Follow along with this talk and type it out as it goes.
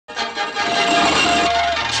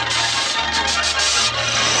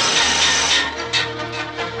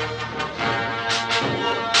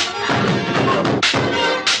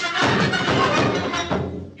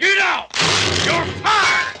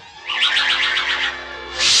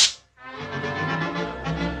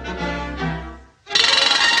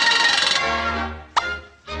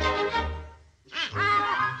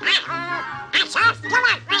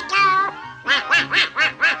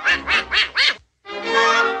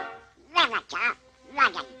Riveter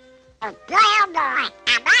running. Oh boy, am I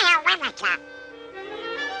a Riveter?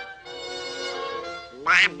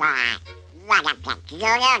 My boy, what a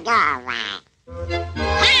peculiar doorway.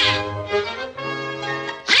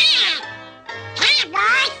 Hey,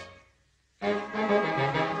 boys!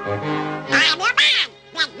 I'm your man,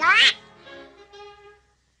 big boy.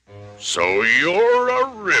 So you're a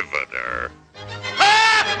Riveter.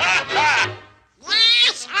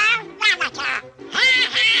 Yes, a Riveter.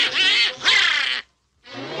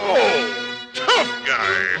 Oh, tough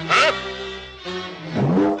guy, huh?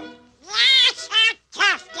 Yes, a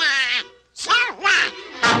tough guy. So what?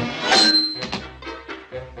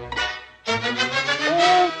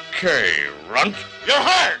 Okay, Runt, you're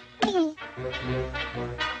hurt.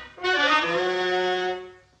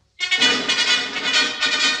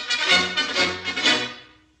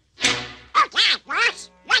 Okay, boss,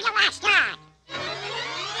 where do I start?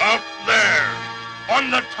 Up there, on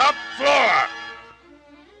the top floor.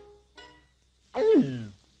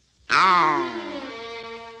 Oh.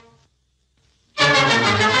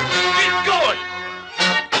 Get going.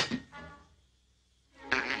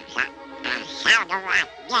 How do I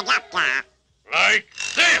get up there? Like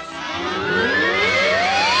this.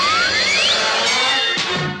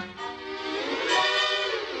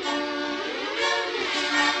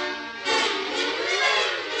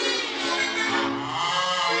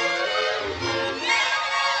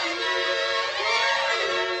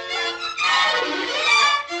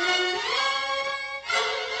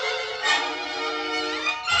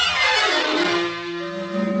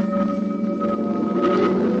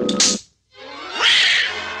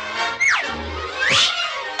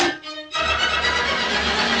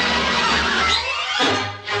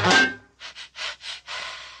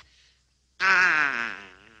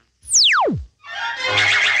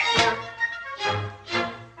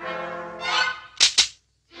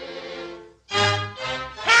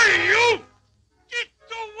 Hey, you! Get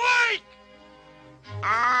awake!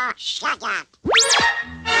 Oh, shut up.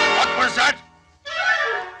 What was that?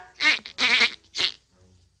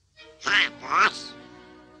 Hi, boss.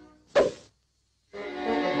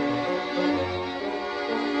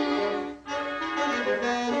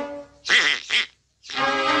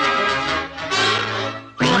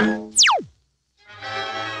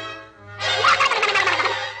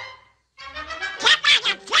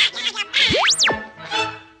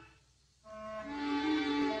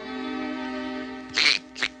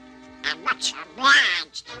 I'm much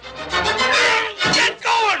obliged. Get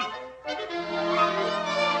going!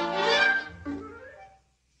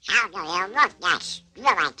 How do you look this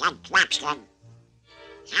fluent and Claxton?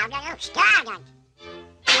 How do you start it?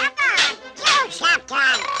 Come on, do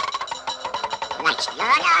something! What's going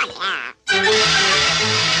on here?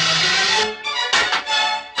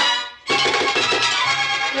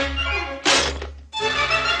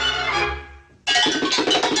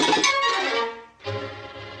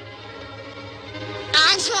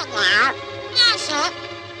 Is it now? Is it?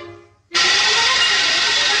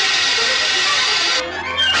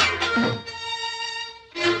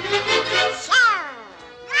 So,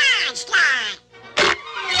 last time.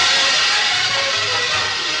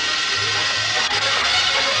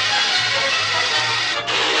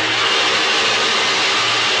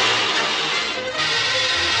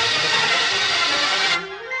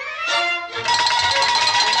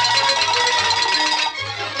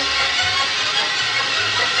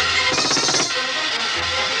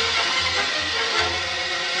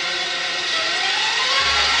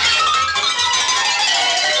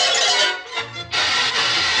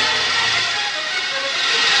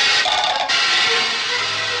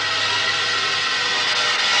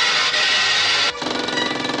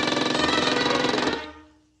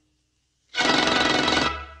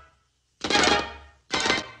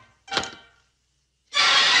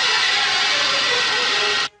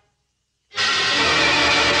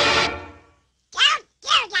 Don't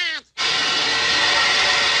do that!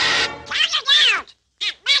 Turn it out!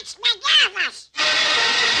 It makes me nervous!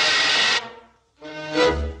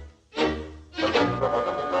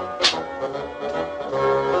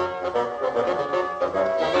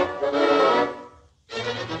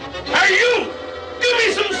 Hey, you! Give me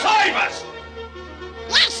some cybers!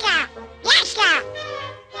 Yes, sir! Yes, sir!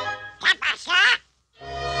 Pepper, sir!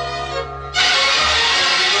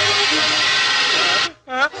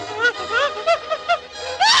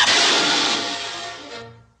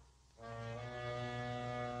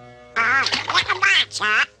 Never mind,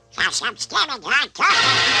 sir. Cause I'm standing here talking.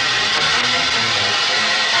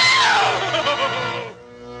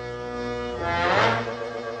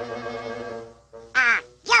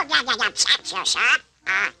 You didn't upset you, sir.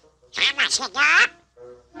 How much you got?